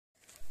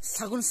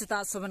सागुन सेता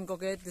सोबेन को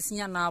के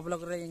तिसिया ना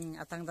ब्लॉग रे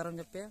आतंग दारम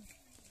जपे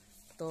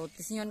तो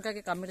तिसिया उनका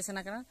के कामी रे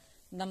सेना कना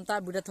नमता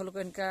बिड़ा थोल को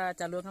इनका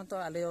चालू है तो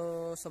आले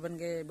सोबेन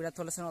के बिड़ा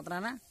थोल से नोतना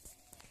ना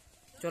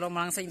चलो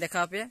मांग से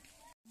देखा पे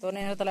तो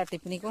ने तला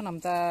टिप्पणी को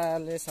नमता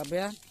ले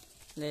सबया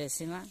ले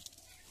सीना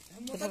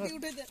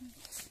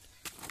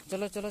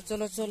चलो चलो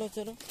चलो चलो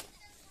चलो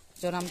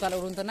जो नमता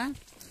उड़न तना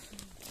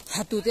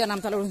हाथुतिया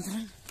नमता उड़न तना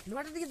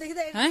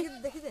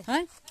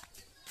हैं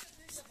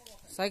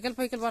साइकिल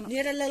फाइकल बन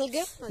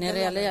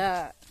नेरे आले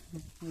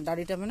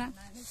दाड़ी टा मेना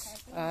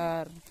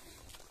और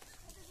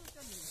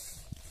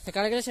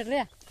सकाळे गेले सेट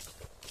रे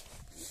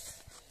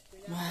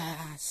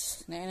बस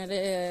ने रे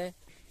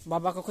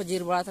बाबा को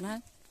जीर बड़ा तना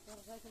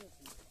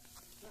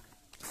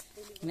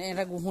ने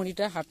रा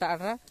गुहुणीटा हाटा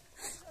आरा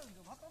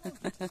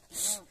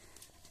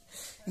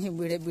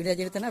बिड़े बिड़ा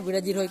जीर तना बिड़ा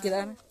जीर होय केदा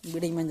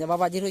बिड़े मंजा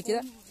बाबा जीर होय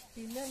केदा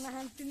तिना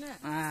नहान तिना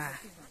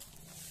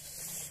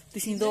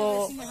तिसिन दो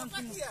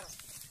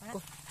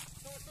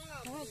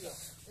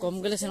कम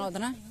गेले सेनो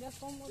तना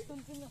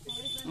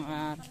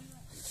और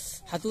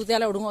हाथू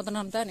तेला उडुंग तना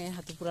हमता ने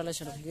हाथू पूरा ले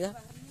सड़क गया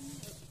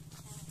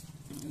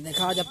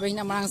देखा जब पे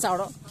मांग सा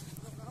ओडो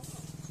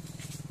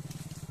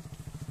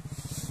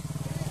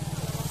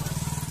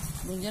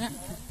बुंजना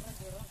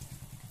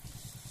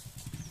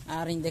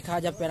और इन देखा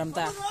जब पे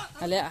रमता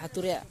अले हाथू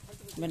रे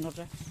मेन रोड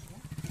रे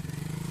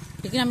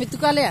लेकिन हम इतु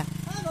का ले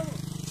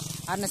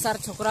और नसार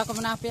छोकरा को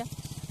बना पे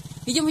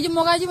हिजम हिजम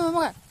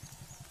मोगा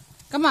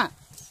कमा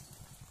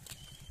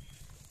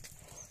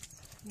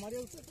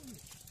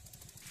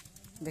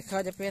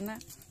देखा जब पे ना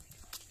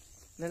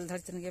लेल धर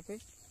चन गया पे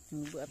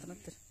अतना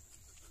तर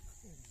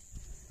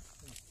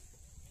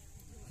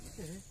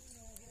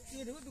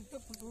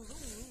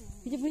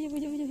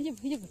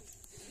हिजब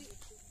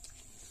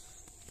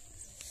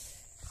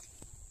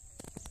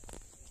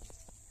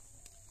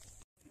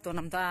तो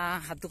नमता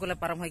हाथू को ले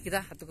पारम होई किदा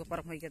हाथू को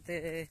पारम होई केते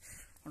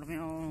ओडमे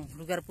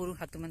हुगारपुर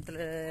हाथू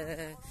मंतले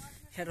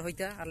हेर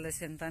होइता आले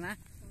सेंताना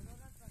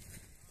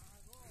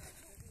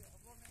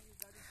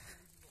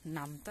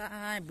नामता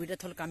बिड़ा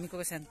थोल कामी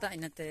को सेंता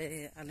इनते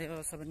आले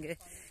सबन के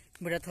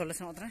बिड़ा थोल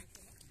से उतरा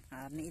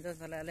और नी दो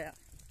तले आले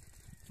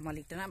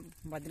मालिक तना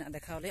बादिना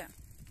देखा ले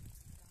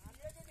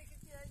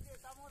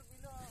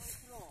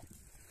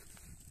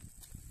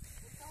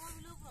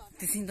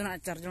तिसिन तना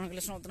 4 जन के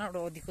से उतरा ओडो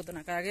अधिक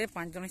तना कागे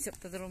 5 जन हिसाब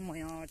ते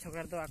मय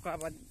छोकर तो आको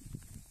आबा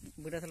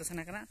बिड़ा थोल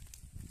सेना कना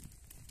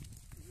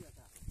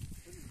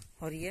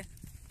हरिये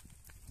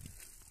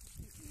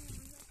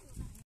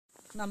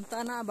नमता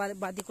ना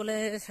बादी को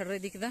ले सड़े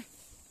दिखदा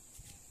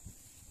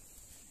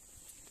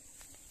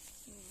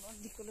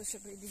बादी को ले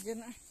सड़े दीजिए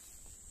ना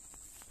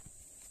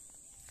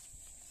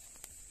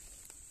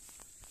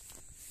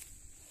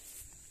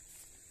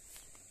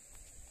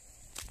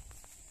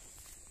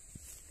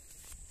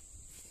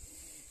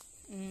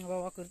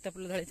बाबा करते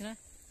पले धड़ी थना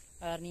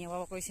और निया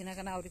बाबा कोई सीना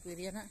कना और कोई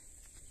रिया ना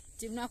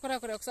चिमना करा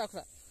करे अक्सा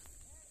अक्सा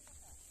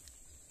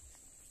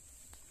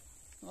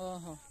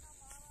ओहो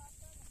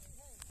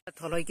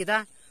थोलोई किदा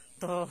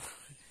तो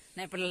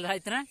नहीं पहले लड़ा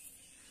इतना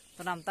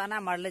तो नमता ना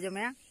मार ले जो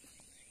मैं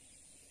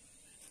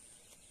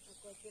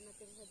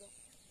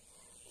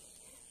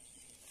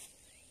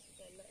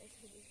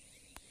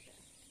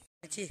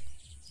अच्छी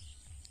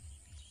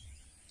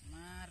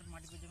मार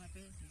मार को जो मैं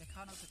पे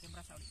दिखाओ ना तो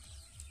कैमरा साउंड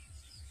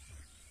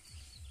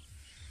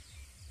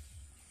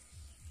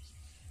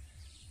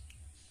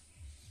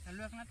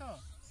चालू रखना तो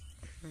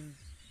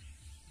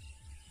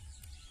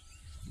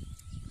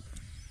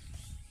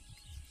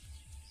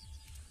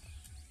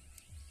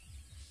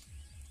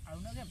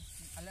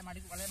अले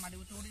माडी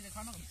उतु उड़ी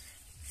देखा ना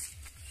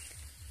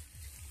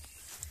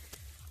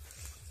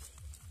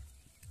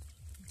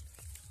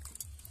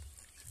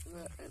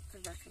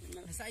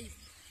सही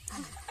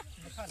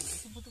देखा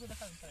इस बुतु को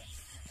देखा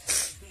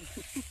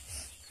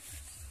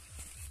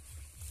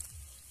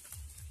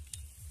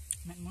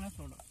मैं मोना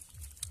छोड़ो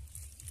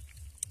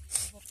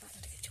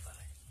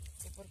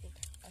ऊपर के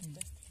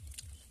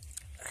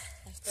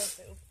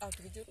आस्ते आउट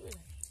की जरूरत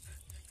है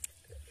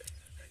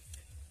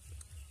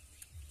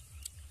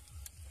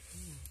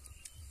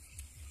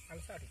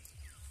अलसाड़ी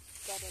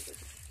क्या बोलते हैं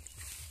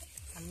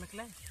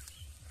अलमकला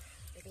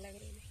एक लग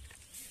रही है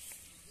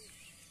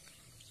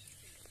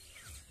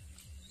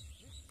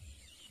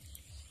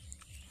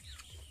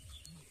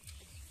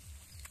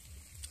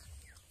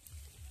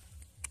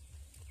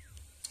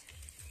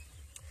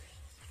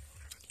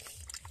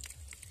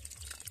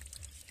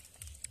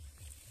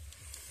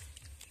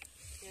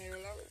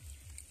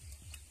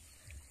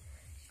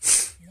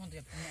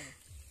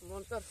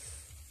मोंटर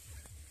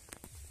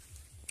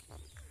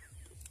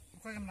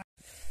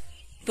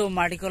तो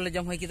माड़ी को ले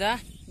जम होई किदा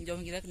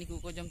निकू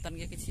को जम तन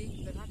गया किछि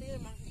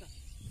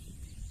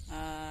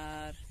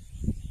और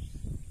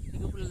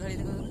निकू पुल धड़ी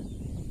देखो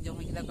जम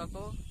होई किदा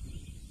को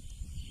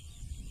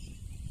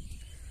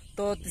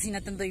तो तिसिना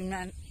तन तो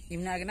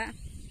इमना गना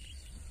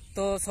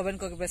तो सबन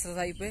को बेस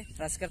रसाई पे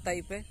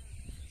रासकरताई पे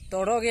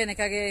तोड़ोगे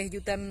नेका गे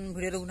हिजुतन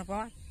भिडियो रुगना पा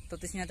तो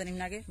तिसिना तन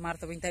इमना गे मार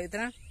तो बिनता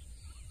इतना